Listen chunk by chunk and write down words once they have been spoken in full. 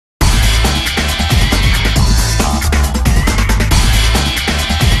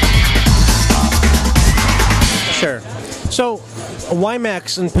So,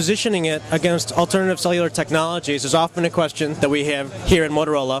 WiMAX and positioning it against alternative cellular technologies is often a question that we have here in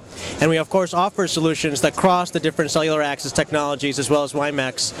Motorola, and we of course offer solutions that cross the different cellular access technologies as well as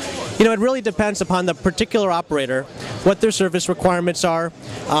WiMAX. You know, it really depends upon the particular operator, what their service requirements are,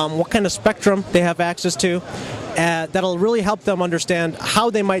 what kind of spectrum they have access to. That'll really help them understand how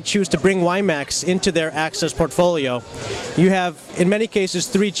they might choose to bring WiMAX into their access portfolio. You have, in many cases,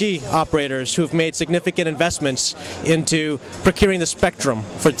 3G operators who've made significant investments into procuring the spectrum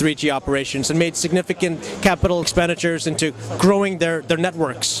for 3G operations and made significant capital expenditures into growing their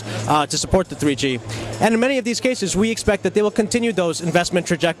networks to support the 3G. And in many of these cases, we expect that they will continue those investment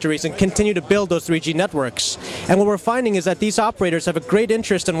trajectories and continue to build those 3G networks. And what we're finding is that these operators have a great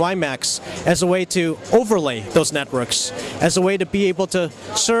interest in WiMAX as a way to overlay those networks, as a way to be able to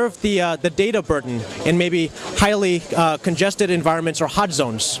serve the data burden in maybe highly congested environments or hot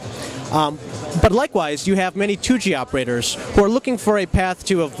zones. But likewise, you have many 2G operators who are looking for a path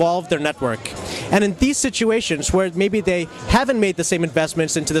to evolve their network. And in these situations where maybe they haven't made the same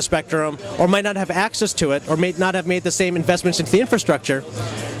investments into the spectrum, or might not have access to it, or may not have made the same investments into the infrastructure,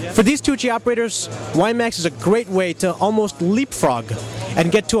 for these 2G operators, WiMAX is a great way to almost leapfrog and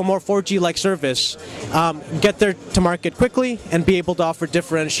get to a more 4G-like service, get there to market quickly, and be able to offer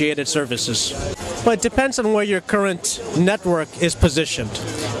differentiated services. But it depends on where your current network is positioned.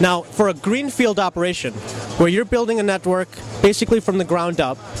 Now, for a greenfield operation, where you're building a network basically from the ground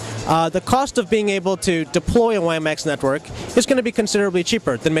up, the cost of being able to deploy a WiMAX network is going to be considerably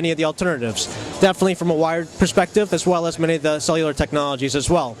cheaper than many of the alternatives, definitely from a wired perspective as well as many of the cellular technologies as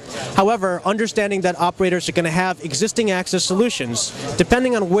well. However, understanding that operators are going to have existing access solutions,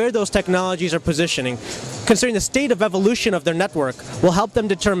 depending on where those technologies are positioning, considering the state of evolution of their network, will help them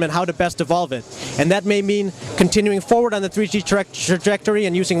determine how to best evolve it. And that may mean continuing forward on the 3G trajectory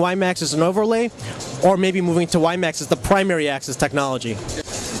and using WiMAX as an overlay, or maybe moving to WiMAX as the primary access technology.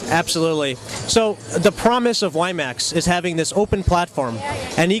 Absolutely. So the promise of WiMAX is having this open platform,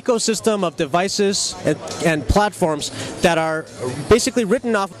 an ecosystem of devices and platforms that are basically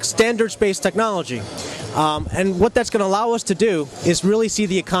written off standards-based technology. And what that's going to allow us to do is really see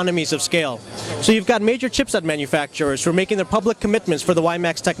the economies of scale. So you've got major chipset manufacturers who are making their public commitments for the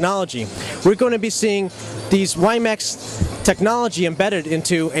WiMAX technology. We're going to be seeing these WiMAX technology embedded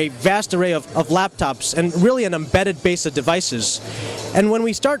into a vast array of laptops and really an embedded base of devices. And when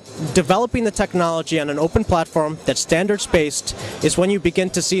we start developing the technology on an open platform that's standards-based is when you begin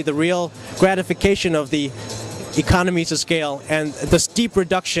to see the real gratification of the economies of scale and the steep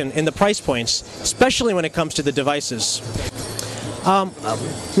reduction in the price points, especially when it comes to the devices.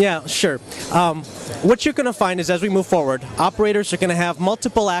 Yeah, sure. What you're going to find is as we move forward, operators are going to have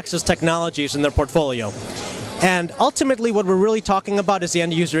multiple access technologies in their portfolio. And ultimately what we're really talking about is the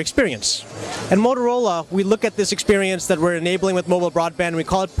end user experience. At Motorola, we look at this experience that we're enabling with mobile broadband, and we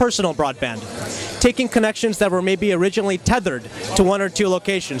call it personal broadband. Taking connections that were maybe originally tethered to one or two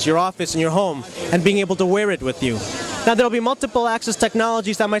locations, your office and your home, and being able to wear it with you. Now there'll be multiple access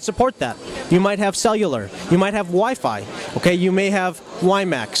technologies that might support that. You might have cellular, you might have Wi-Fi, okay, you may have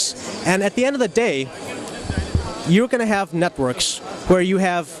WiMAX. And at the end of the day, you're going to have networks where you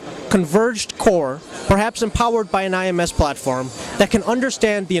have converged core, perhaps empowered by an IMS platform, that can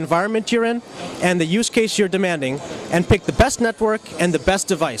understand the environment you're in and the use case you're demanding and pick the best network and the best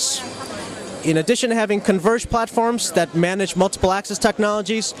device. In addition to having converged platforms that manage multiple access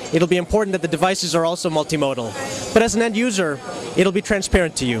technologies, it'll be important that the devices are also multimodal. But as an end user, it'll be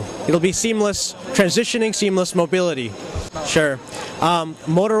transparent to you. It'll be seamless transitioning, seamless mobility. Sure.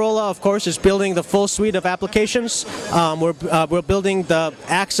 Motorola, of course, is building the full suite of applications. We're building the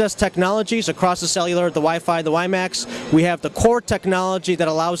access technologies across the cellular, the Wi-Fi, the WiMAX. We have the core technology that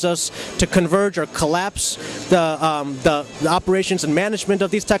allows us to converge or collapse the operations and management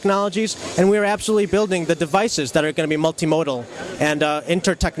of these technologies. And we're absolutely building the devices that are going to be multimodal and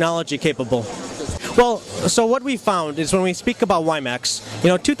inter-technology capable. Well, so what we found is when we speak about WiMAX,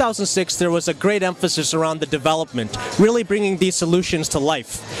 2006 there was a great emphasis around the development, really bringing these solutions to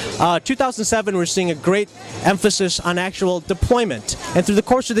life. 2007 we're seeing a great emphasis on actual deployment. And through the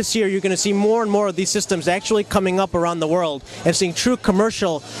course of this year you're going to see more and more of these systems actually coming up around the world and seeing true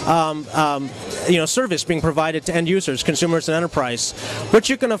commercial service being provided to end users, consumers and enterprise. What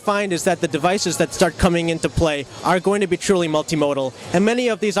you're going to find is that the devices that start coming into play are going to be truly multimodal, and many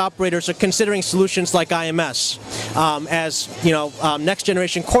of these operators are considering solutions like IMS as next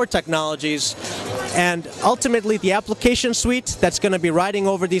generation core technologies, and ultimately the application suite that's going to be riding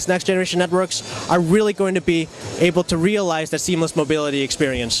over these next generation networks are really going to be able to realize that seamless mobility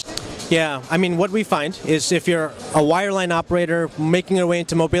experience. Yeah, I mean, what we find is if you're a wireline operator making your way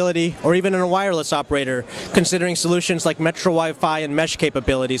into mobility, or even a wireless operator considering solutions like Metro Wi-Fi and mesh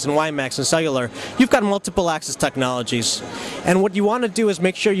capabilities and WiMAX and cellular, you've got multiple access technologies. And what you want to do is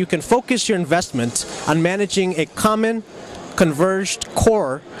make sure you can focus your investment on managing a common, converged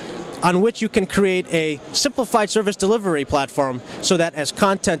core on which you can create a simplified service delivery platform so that as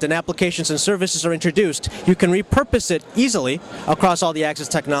content and applications and services are introduced, you can repurpose it easily across all the access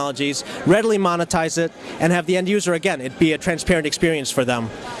technologies, readily monetize it, and have the end user, again, it be a transparent experience for them.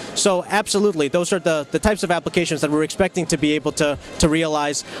 So absolutely, those are the types of applications that we're expecting to be able to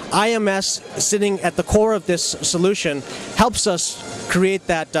realize. IMS sitting at the core of this solution helps us create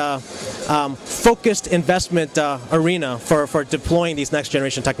that focused investment arena for deploying these next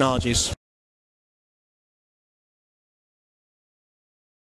generation technologies.